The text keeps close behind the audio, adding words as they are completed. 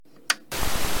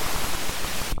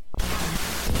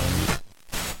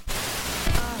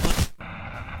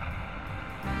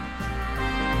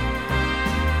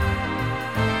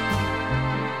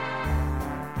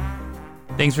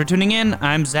Thanks for tuning in.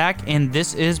 I'm Zach, and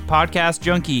this is Podcast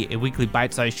Junkie, a weekly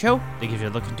bite-sized show that gives you a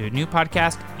look into a new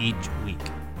podcast each week.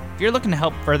 If you're looking to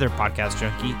help further Podcast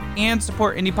Junkie and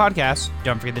support indie podcasts,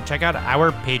 don't forget to check out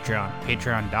our Patreon,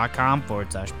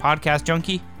 patreon.com/Podcast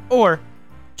Junkie, or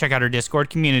check out our Discord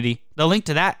community. The link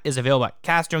to that is available at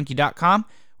castjunkie.com,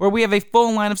 where we have a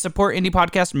full line of support indie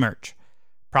podcast merch.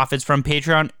 Profits from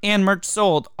Patreon and merch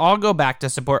sold all go back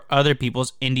to support other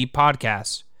people's indie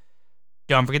podcasts.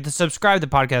 Don't forget to subscribe to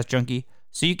Podcast Junkie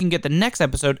so you can get the next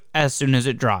episode as soon as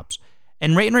it drops.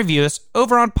 And rate and review us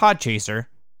over on Podchaser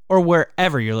or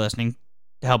wherever you're listening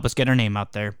to help us get our name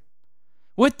out there.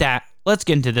 With that, let's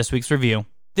get into this week's review.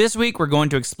 This week, we're going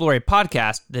to explore a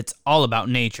podcast that's all about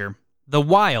nature. The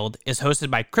Wild is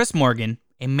hosted by Chris Morgan,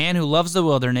 a man who loves the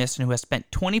wilderness and who has spent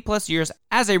 20 plus years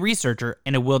as a researcher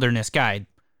and a wilderness guide.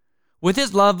 With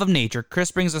his love of nature,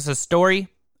 Chris brings us a story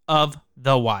of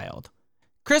the wild.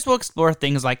 Chris will explore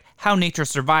things like how nature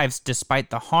survives despite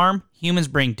the harm humans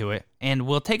bring to it, and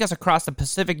will take us across the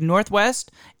Pacific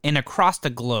Northwest and across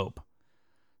the globe.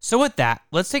 So with that,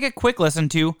 let's take a quick listen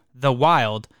to The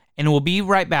Wild, and we'll be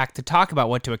right back to talk about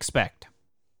what to expect.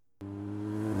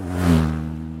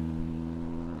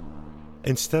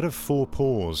 Instead of four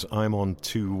paws, I'm on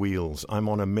two wheels. I'm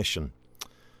on a mission.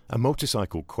 A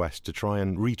motorcycle quest to try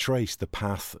and retrace the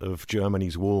path of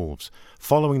Germany's wolves,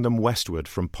 following them westward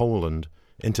from Poland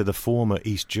into the former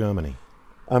East Germany.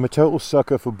 I'm a total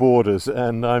sucker for borders,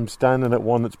 and I'm standing at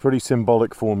one that's pretty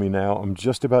symbolic for me now. I'm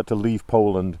just about to leave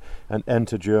Poland and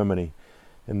enter Germany,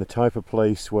 in the type of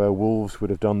place where wolves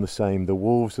would have done the same. The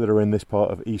wolves that are in this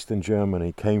part of Eastern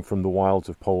Germany came from the wilds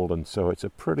of Poland, so it's a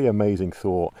pretty amazing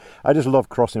thought. I just love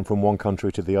crossing from one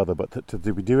country to the other, but to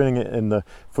be doing it in the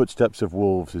footsteps of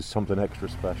wolves is something extra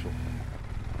special.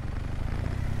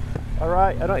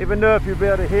 Alright, I don't even know if you'll be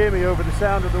able to hear me over the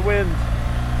sound of the wind.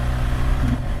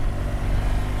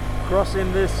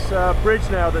 Crossing this bridge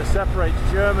now that separates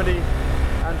Germany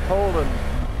and Poland.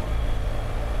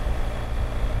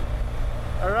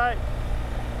 Alright,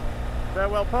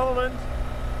 farewell Poland,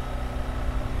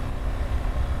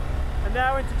 and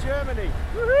now into Germany.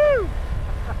 Woohoo!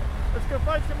 Let's go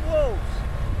find some wolves.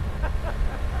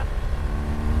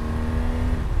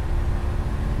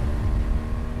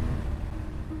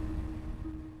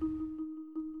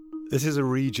 This is a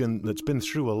region that's been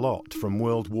through a lot, from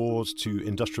world wars to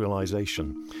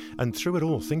industrialization. And through it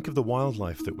all, think of the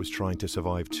wildlife that was trying to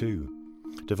survive too.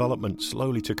 Development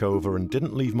slowly took over and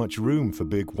didn't leave much room for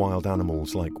big wild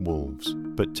animals like wolves.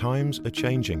 But times are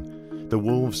changing. The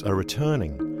wolves are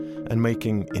returning and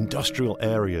making industrial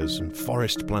areas and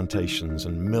forest plantations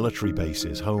and military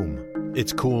bases home.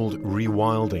 It's called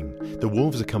rewilding. The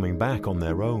wolves are coming back on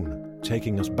their own,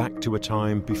 taking us back to a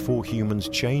time before humans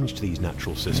changed these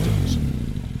natural systems.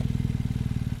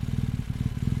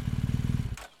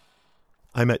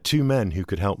 I met two men who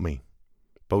could help me,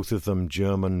 both of them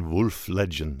German wolf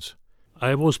legends.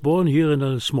 I was born here in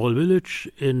a small village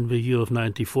in the year of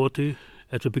 1940,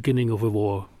 at the beginning of the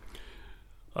war.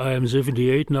 I am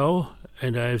 78 now,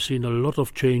 and I have seen a lot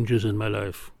of changes in my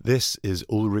life. This is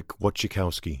Ulrich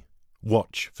Wojciechowski,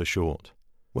 Watch for short.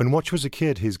 When Watch was a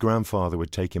kid, his grandfather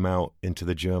would take him out into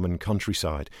the German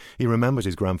countryside. He remembers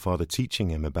his grandfather teaching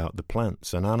him about the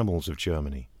plants and animals of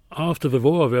Germany. After the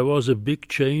war, there was a big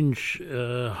change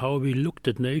how we looked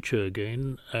at nature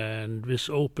again, and this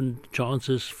opened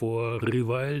chances for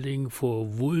rewilding, for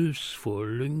wolves, for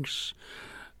lynx,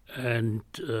 and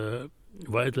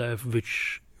wildlife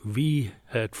which we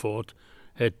had thought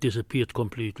had disappeared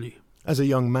completely. As a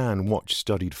young man, Watch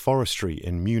studied forestry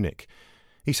in Munich.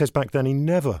 He says back then he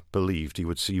never believed he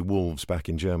would see wolves back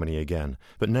in Germany again.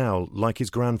 But now, like his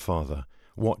grandfather,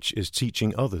 Watch is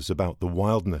teaching others about the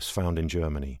wildness found in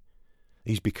Germany.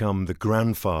 He's become the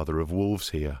grandfather of wolves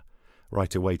here.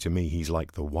 Right away to me, he's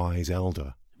like the wise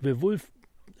elder. The wolf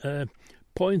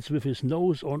points with his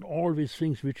nose on all these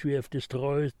things which we have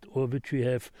destroyed or which we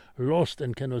have lost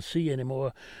and cannot see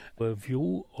anymore. A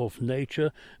view of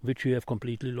nature which we have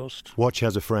completely lost. Watch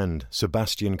has a friend,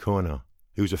 Sebastian Körner,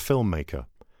 who's a filmmaker.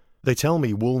 They tell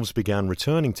me wolves began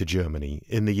returning to Germany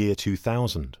in the year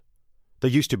 2000. They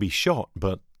used to be shot,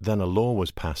 but then a law was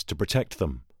passed to protect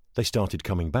them. They started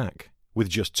coming back, with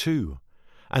just two,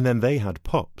 and then they had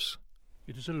pups.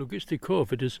 It is a logistic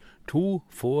curve. It is 2,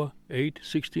 4, 8,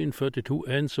 16, 32,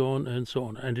 and so on and so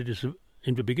on. And it is,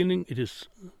 in the beginning, it is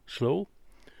slow,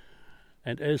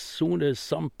 and as soon as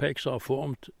some packs are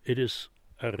formed, it is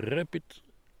a rapid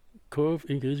curve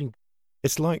increasing.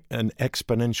 It's like an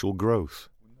exponential growth.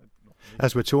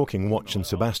 As we're talking, Watch and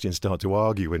Sebastian start to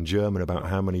argue in German about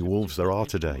how many wolves there are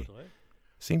today.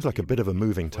 Seems like a bit of a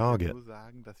moving target.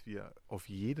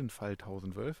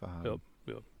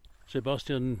 Yeah.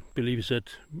 Sebastian believes that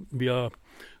we are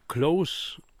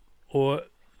close or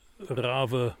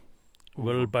rather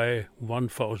well by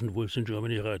 1,000 wolves in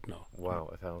Germany right now. Wow,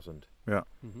 1,000. Yeah.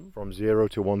 From 0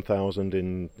 to 1,000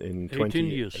 in 18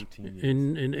 years.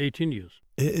 In 18 years.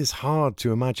 It is hard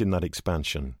to imagine that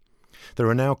expansion. There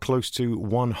are now close to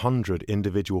 100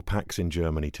 individual packs in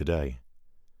Germany today.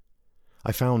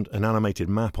 I found an animated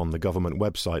map on the government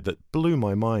website that blew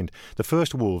my mind. The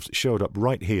first wolves showed up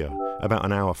right here, about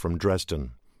an hour from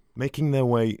Dresden, making their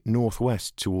way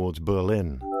northwest towards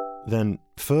Berlin, then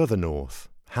further north,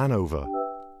 Hanover,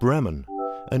 Bremen,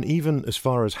 and even as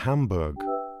far as Hamburg.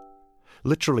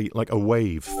 Literally like a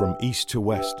wave from east to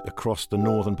west across the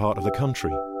northern part of the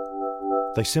country.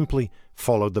 They simply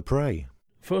followed the prey.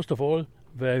 First of all,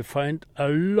 they find a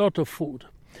lot of food.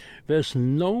 There's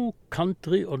no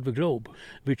country on the globe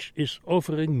which is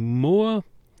offering more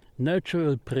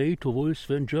natural prey to wolves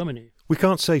than Germany. We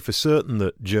can't say for certain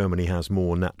that Germany has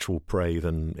more natural prey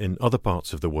than in other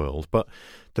parts of the world, but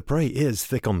the prey is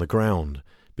thick on the ground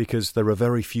because there are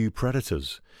very few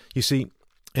predators. You see,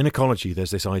 in ecology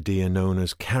there's this idea known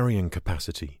as carrying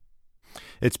capacity.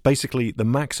 It's basically the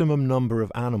maximum number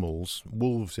of animals,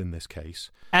 wolves in this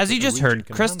case. As you just heard,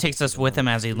 Chris takes us with him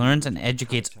as he learns and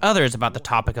educates others about the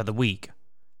topic of the week.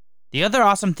 The other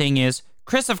awesome thing is,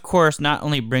 Chris, of course, not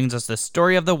only brings us the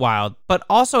story of the wild, but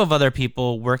also of other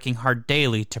people working hard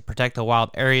daily to protect the wild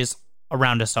areas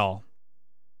around us all.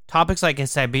 Topics like a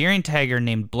Siberian tiger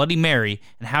named Bloody Mary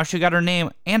and how she got her name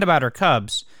and about her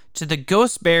cubs, to the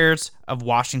ghost bears of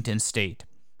Washington State,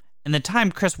 and the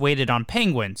time Chris waited on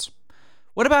penguins.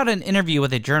 What about an interview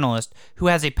with a journalist who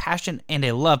has a passion and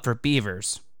a love for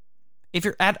beavers? If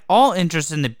you're at all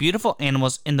interested in the beautiful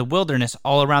animals in the wilderness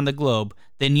all around the globe,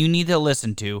 then you need to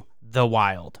listen to The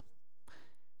Wild.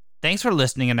 Thanks for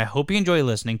listening, and I hope you enjoy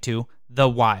listening to The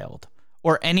Wild,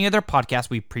 or any other podcast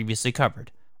we previously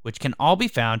covered, which can all be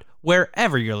found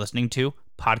wherever you're listening to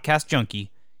Podcast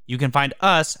Junkie. You can find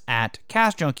us at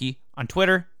Cast Junkie on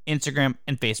Twitter, Instagram,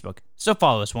 and Facebook, so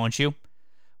follow us, won't you?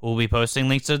 We'll be posting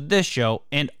links to this show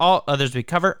and all others we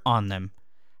cover on them.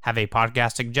 Have a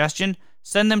podcast suggestion?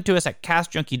 Send them to us at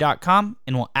castjunkie.com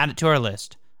and we'll add it to our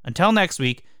list. Until next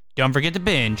week, don't forget to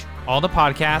binge all the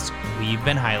podcasts we've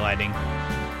been highlighting.